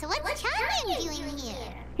 So what's Changyan doing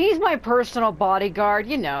here? He's my personal bodyguard,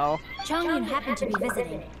 you know. Chongyun happened to be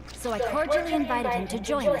visiting, so I cordially invited him to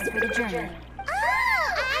join us for the journey. Oh,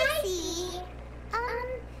 I see.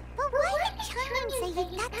 But why did Changyan say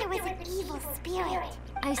he thought there was an evil spirit?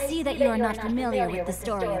 I see that you are not familiar with the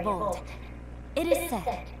story of old. It is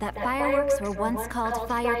said that fireworks were once called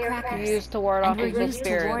firecrackers, Used to ward off and were evil used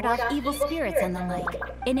to ward spirits. off evil spirits and the like.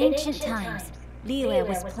 In ancient times, Liyue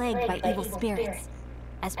was plagued by evil spirits.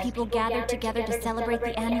 As people gathered together to celebrate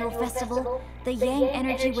the annual festival, the yang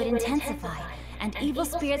energy would intensify, and evil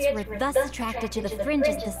spirits were thus attracted to the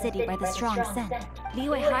fringes of the city by the strong scent.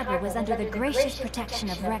 Liyue Harbor was under the gracious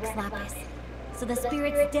protection of Rex Lapis, so the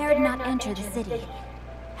spirits dared not enter the city.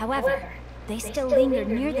 However, they still lingered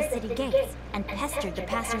near the city gates and pestered the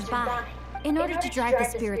passers-by. In order to drive the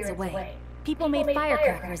spirits away, people made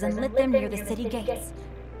firecrackers and lit them near the city gates.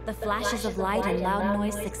 The flashes of light and loud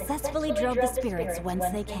noise successfully drove the spirits whence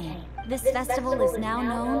they came. This festival is now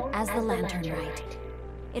known as the Lantern Rite.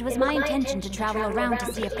 It was my intention to travel around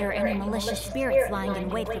to see if there are any malicious spirits lying in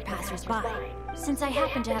wait for passers-by. Since I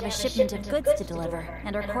happened to have a shipment of goods to deliver,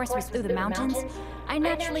 and our course was through the mountains, I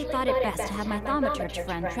naturally thought it best to have my thaumaturge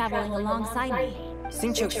friend traveling alongside me.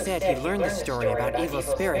 Sincho said he learned the story about evil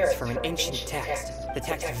spirits from an ancient text. The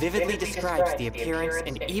text vividly describes the appearance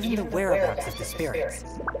and even the whereabouts of the spirits.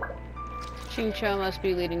 Xingqiu must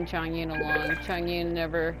be leading Changyan along. Changyan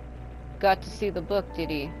never got to see the book, did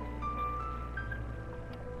he?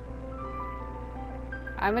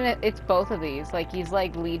 It's both of these. Like, he's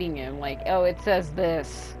like leading him. Like, oh, it says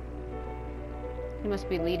this. He must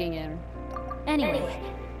be leading him. Anyway,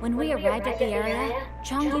 when we arrived at the area,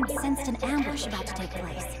 Chongyun sensed an ambush about to take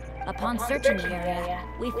place. Upon searching the area,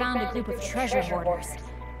 we found a group of treasure hoarders.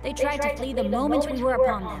 They tried to flee the moment we were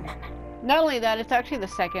upon them. Not only that, it's actually the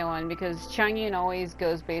second one, because Changyan always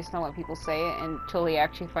goes based on what people say until he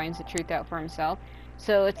actually finds the truth out for himself.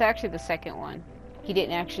 So it's actually the second one. He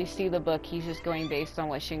didn't actually see the book, he's just going based on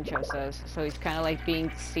what Xingqiu says. So he's kind of like being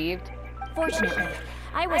deceived. Fortunately,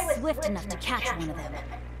 I was swift enough to catch one of them.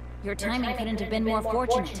 Your timing couldn't have been more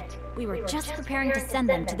fortunate. We were just preparing to send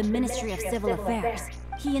them to the Ministry of Civil Affairs.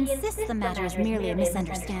 He insists the matter is merely a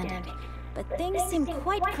misunderstanding. but things seem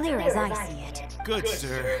quite clear as I see it. Good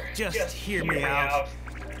sir, just hear me out.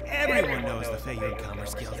 Everyone knows the Feiyun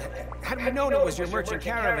Commerce Guild. Had we known it was your merchant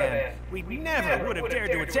caravan, we never would have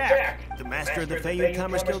dared to attack. The master of the Feiyun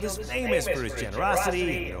Commerce Guild is famous for his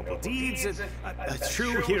generosity and noble deeds, a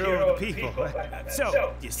true hero of the people.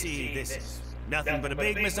 So, you see, this is nothing but a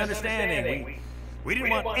big misunderstanding. We didn't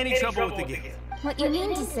want any trouble with the guild. What you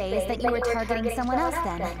mean to say is that you were targeting someone else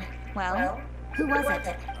then? Well, who was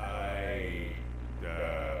it?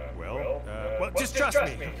 Well, just trust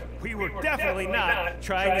me. We were definitely not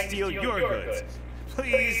trying to steal your goods.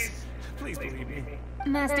 Please believe me.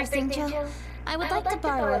 Master Xingqiu, I would like to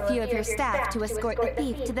borrow a few of your staff to escort the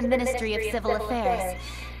thief to the Ministry of Civil Affairs.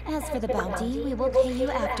 As for the bounty, we will pay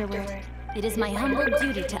you afterward. It is my humble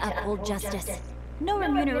duty to uphold justice. No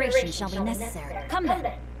remuneration shall be necessary. Come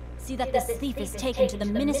then. See that this thief is taken to the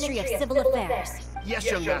Ministry of Civil Affairs. Yes,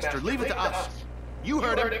 young master, leave it to us. You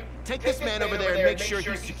heard him. Take this man over there and make sure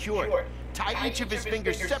he's secured. Tie each of his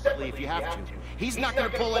fingers separately if you have to. He's not going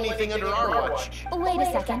to pull anything under our watch. Wait a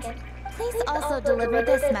second. Please also deliver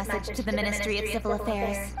this message to the Ministry of Civil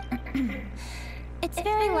Affairs. It's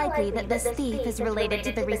very likely that this thief is related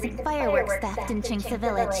to the recent fireworks theft in Qingce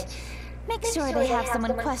Village. Make sure they have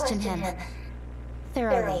someone question him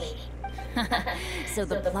thoroughly. So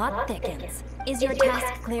the plot thickens. Is your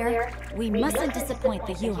task clear? We mustn't disappoint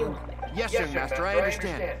the Yuan. Yes, young master, I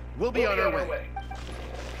understand. We'll be on our way.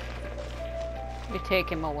 We take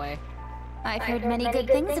him away. I've heard many good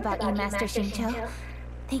things about you, Master Xingqiu.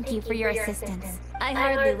 Thank you for your assistance. I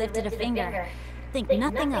hardly lifted a finger. Think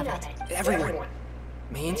nothing of it. Everyone,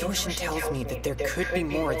 my intuition tells me that there could be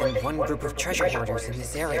more than one group of treasure hoarders in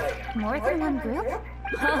this area. More than one group?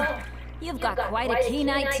 Oh, you've got quite a keen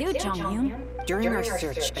eye too, Zhongyun. During our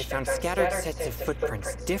search, I found scattered sets of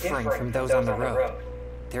footprints differing from those on the road.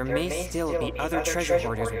 There may still be other treasure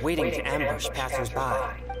hoarders waiting to ambush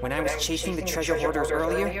passers-by. When I was chasing the treasure hoarders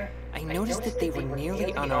earlier, I noticed that they were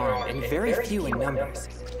nearly unarmed and very few in numbers.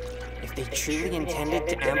 If they truly intended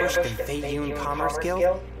to ambush the Feiyun Commerce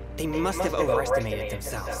Guild, they must have overestimated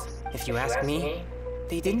themselves. If you ask me,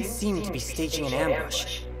 they didn't seem to be staging an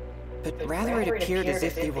ambush, but rather it appeared as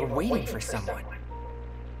if they were waiting for someone.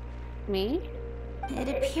 Me? It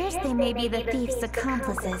appears they may be the thief's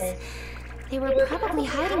accomplices. They were probably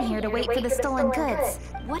hiding here to wait for the stolen goods.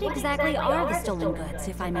 What exactly are the stolen goods,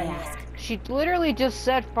 if I may ask? She literally just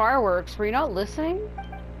said fireworks. Were you not listening?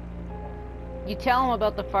 You tell them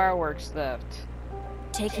about the fireworks theft.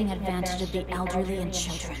 Taking advantage of the elderly and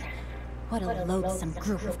children. What a loathsome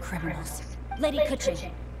group of criminals. Lady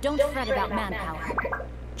Kuching, don't fret about manpower.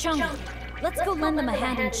 Chang'e, let's go lend them a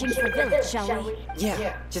hand in Qingce Village, shall we?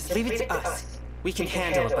 Yeah, just leave it to us. We can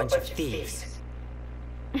handle a bunch of thieves.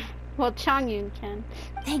 Well, Changyun can.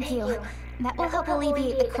 Thank you. That will help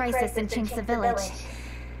alleviate the crisis in Qingce Village.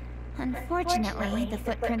 Unfortunately, the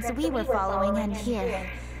footprints we were following end here.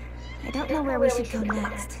 I don't know where we should go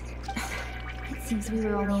next. It seems we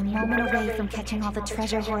were only a moment away from catching all the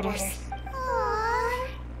treasure hoarders. Aww.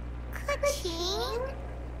 Kuching?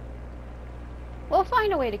 We'll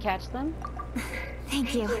find a way to catch them.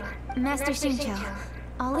 Thank you. Master Xingqiu,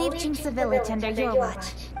 I'll leave Qingce Village under your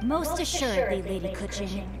watch. Most assuredly, Lady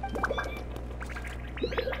Kuching.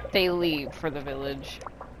 They leave for the village.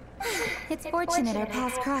 It's fortunate our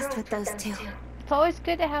paths crossed with those two. It's always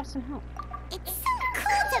good to have some help. It's so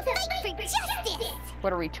cool to fight for justice!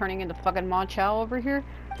 What, are we turning into fucking Ma Chao over here?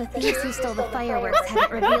 The thieves who stole the fireworks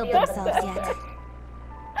haven't revealed themselves yet.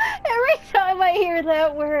 Every time I hear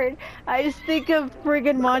that word, I just think of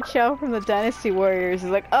friggin' Ma Chao from the Dynasty Warriors.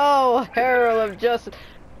 It's like, oh, Herald of Justice.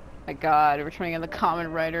 My god, we're turning into the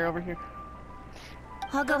common writer over here.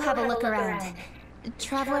 I'll go have a look around.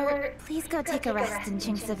 Traveler, please go take a rest in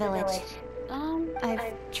Qingce Village.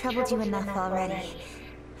 I've troubled you enough already.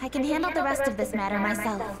 I can handle the rest of this matter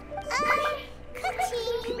myself.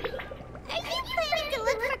 Kuching, are you planning to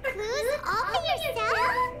look for clues all by yourself?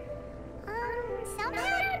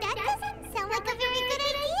 Somehow that doesn't sound like a very good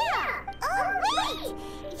idea. Oh wait!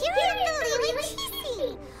 You're in the Liu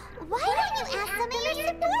Qixing! Why don't you ask some of your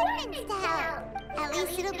subordinates to help? At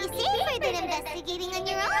least it'll be safer than investigating on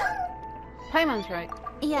your own. Paimon's right.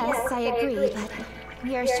 Yes, I agree, but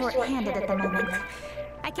we are short-handed at the moment.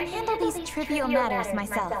 I can handle these trivial matters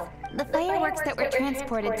myself. The fireworks that were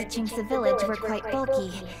transported to Qingce Village were quite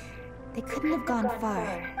bulky. They couldn't have gone far.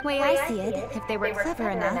 Way I see it, if they were clever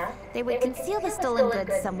enough, they would conceal the stolen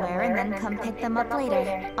goods somewhere and then come pick them up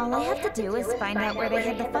later. All I have to do is find out where they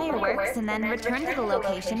hid the fireworks and then return to the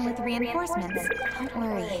location with reinforcements. Don't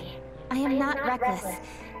worry. I am not reckless,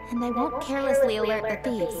 and I won't carelessly alert the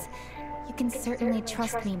thieves. You can certainly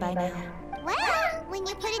trust me by now. Well, when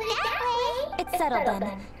you put it that way, It's settled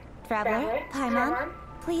then. Traveler, Paimon,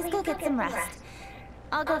 please go get some rest.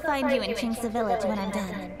 I'll go find you in Chinksa Village when I'm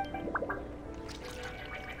done.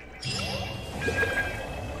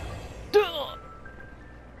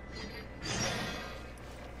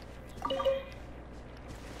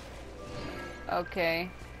 Okay.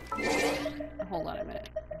 Hold on a minute.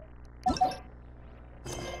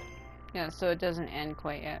 Yeah, so it doesn't end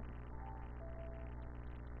quite yet.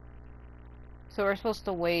 So we're supposed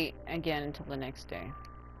to wait again until the next day.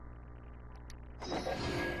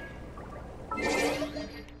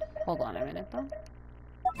 Hold on a minute though.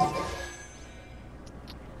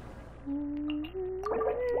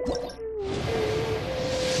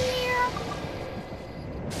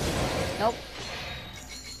 Nope.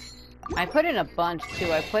 I put in a bunch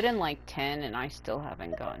too. I put in like 10 and I still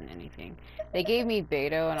haven't gotten anything. They gave me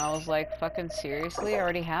Beto and I was like, fucking seriously? I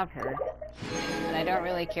already have her. And I don't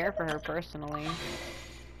really care for her personally.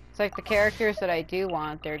 It's like the characters that I do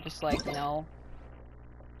want, they're just like, no.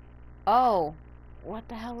 Oh, what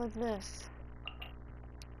the hell is this?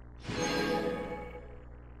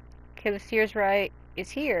 Okay, the Sears Rite is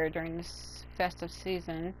here during this festive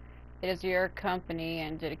season. It is your company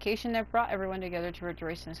and dedication that brought everyone together to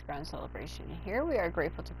rejoice in this grand celebration. Here we are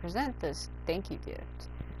grateful to present this thank you gift.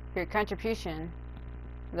 For your contribution,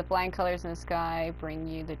 the flying colors in the sky bring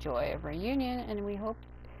you the joy of reunion, and we hope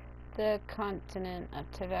the continent of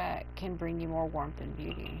Teyvat can bring you more warmth and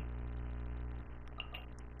beauty.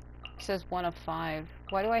 It says 1 of 5.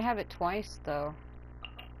 Why do I have it twice, though?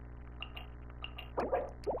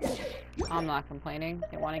 I'm not complaining.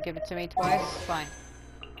 They want to give it to me twice? Fine.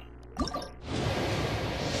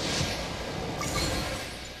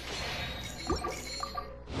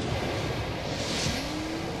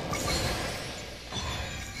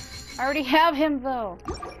 I already have him, though.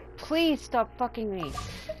 Please stop fucking me.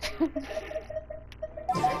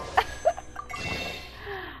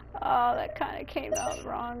 Oh, that kind of came out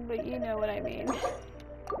wrong, but you know what I mean.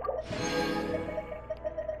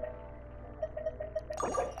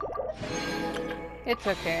 It's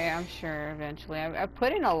okay, I'm sure eventually. I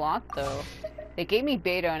put in a lot, though. They gave me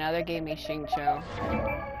Beto, and now they gave me Xingqiu.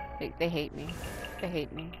 They hate me. They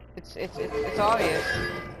hate me. It's obvious.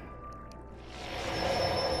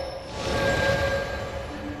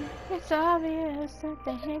 It's obvious that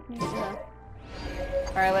they hate me. Yeah.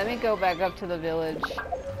 Alright, let me go back up to the village.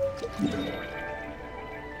 Let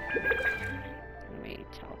me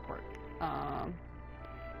teleport. I'm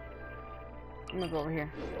gonna go over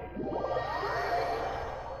here.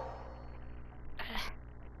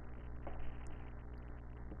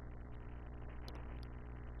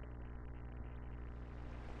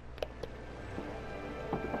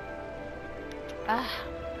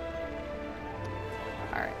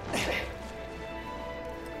 Alright.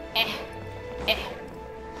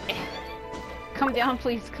 Come down,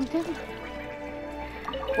 please. Come down.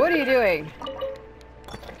 What are you doing?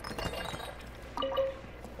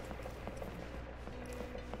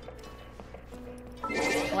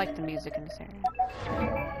 I like the music in this area.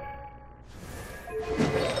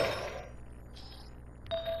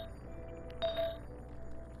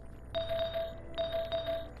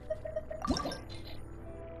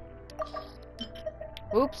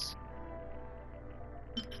 Oops.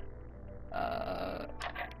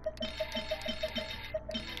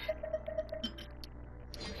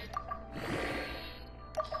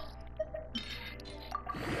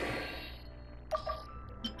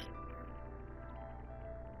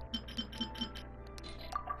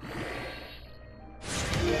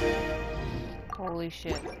 Holy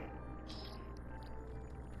shit.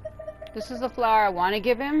 This is the flower I want to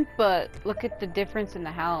give him, but look at the difference in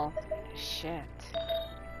the health. Shit.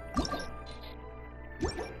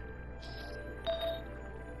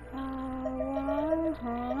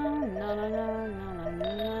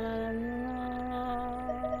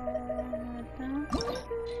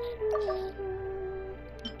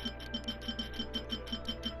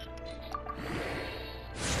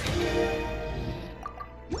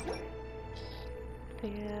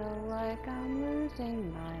 Feel like I'm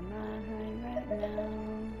losing my mind right now.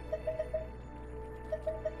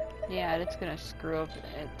 Yeah, it's gonna screw up.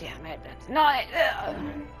 Damn it, that's not it.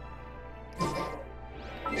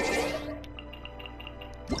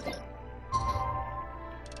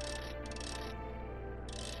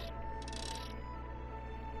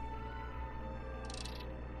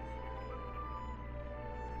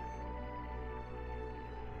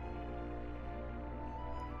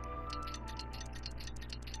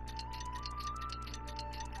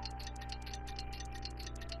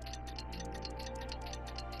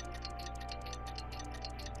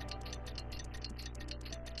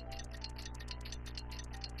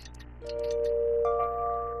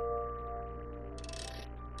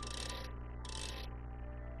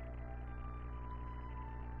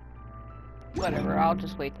 Whatever, I'll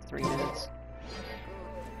just wait the 3 minutes.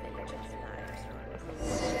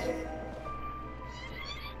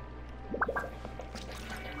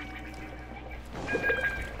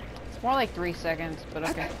 It's more like 3 seconds, but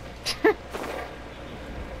okay.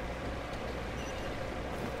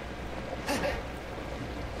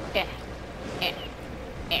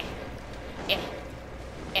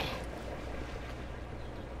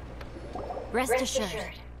 Rest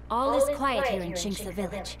assured, all is quiet here in Qingce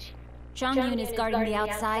Village. Zhang Yun is guarding the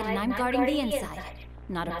outside and I'm guarding the inside.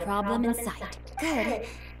 Not a problem in sight. Good.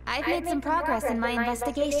 I've made some progress in my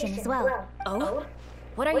investigation as well. Oh?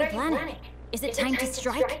 What are you planning? Is it time to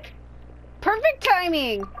strike? Perfect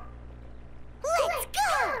timing! Let's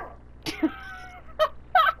go!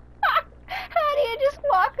 How do you just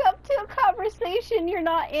walk up to a conversation you're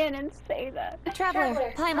not in and say that?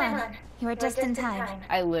 Traveler, Paimon, you are just in time.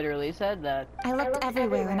 I literally said that. I looked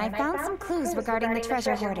everywhere and I found some clues regarding the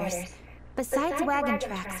treasure hoarders. Besides wagon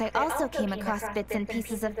tracks, I also came across bits and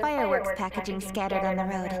pieces of fireworks packaging scattered on the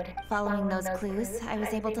road. Following those clues, I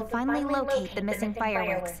was able to finally locate the missing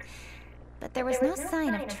fireworks. But there was no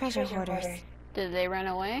sign of treasure hoarders. Did they run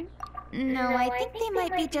away? No, I think they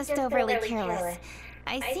might be just overly careless.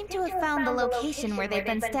 I seem to have found the location where they've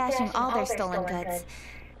been stashing all their stolen goods.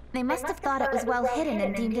 They must have thought it was well hidden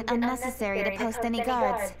and deemed it unnecessary to post any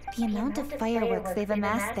guards. The amount of fireworks they've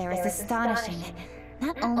amassed there is astonishing.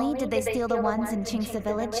 Not only did they steal the ones in Qingce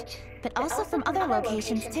Village, but also from other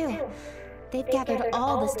locations too. They've gathered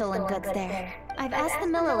all the stolen goods there. I've asked the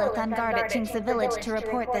Millilith on guard at Qingce Village to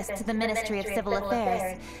report this to the Ministry of Civil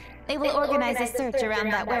Affairs. They will organize a search around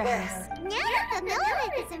that warehouse. Now that the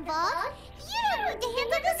Millilith is involved, you don't need to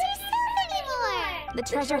handle this yourself anymore! The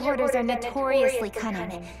treasure hoarders are notoriously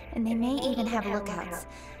cunning, and they may even have lookouts.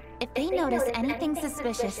 If they notice anything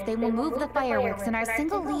suspicious, they will move the fireworks and our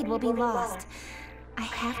single lead will be lost. I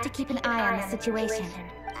have to keep an eye on the situation.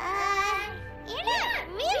 You're not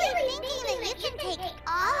really thinking that you can take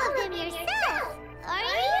all of them yourself, are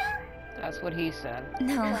you? That's what he said.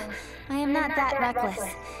 No, I am not that reckless.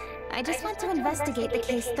 I just want to investigate the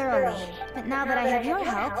case thoroughly. But now that I have your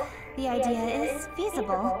help, the idea is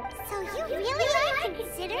feasible. So you really are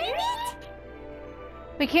considering it?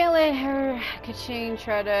 We can't let her, Kaching,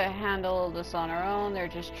 try to handle this on her own. They're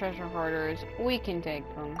just treasure hoarders. We can take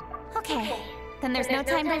them. Okay, then there's no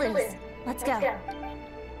time to lose. Let's go.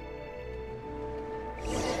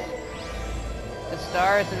 The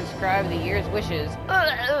stars inscribe the year's wishes.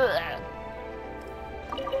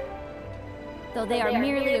 Though they are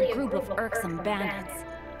merely a group of irksome bandits.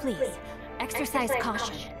 Please, exercise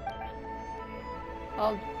caution.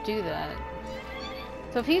 I'll do that.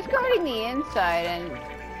 So if he's guarding the inside and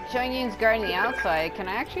Zhang Yun's guarding the outside, can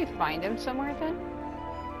I actually find him somewhere then?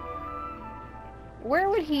 Where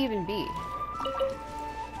would he even be?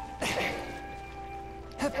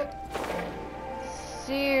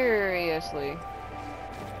 Seriously.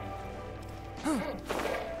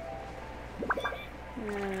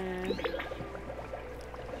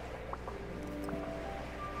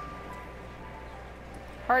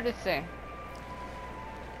 Hard to say.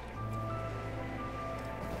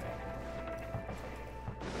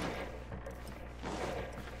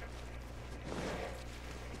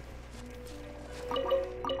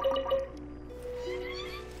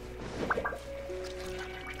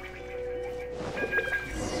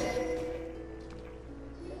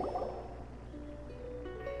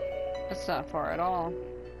 That's not far at all.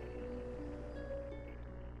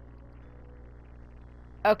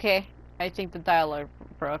 Okay, I think the dialogue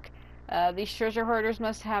broke. These treasure hoarders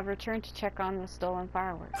must have returned to check on the stolen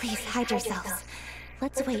fireworks. Please hide yourselves.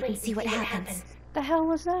 Let's wait and see what happens. The hell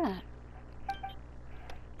was that?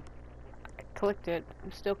 I clicked it.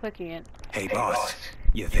 I'm still clicking it. Hey boss,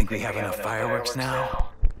 you think we have enough fireworks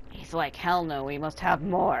now? He's like, hell no, we must have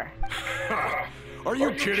more. Are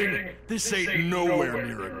you kidding? This ain't nowhere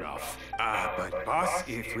near enough. But boss,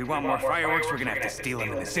 if we want more fireworks, we're gonna have to steal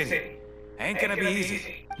them in the city. Ain't gonna be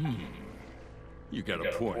easy. You got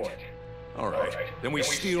a point. Alright, then we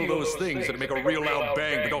steal those things that make a real loud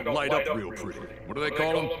bang but don't light up real pretty. What do they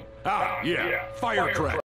call them? Ah, yeah, firecrackers.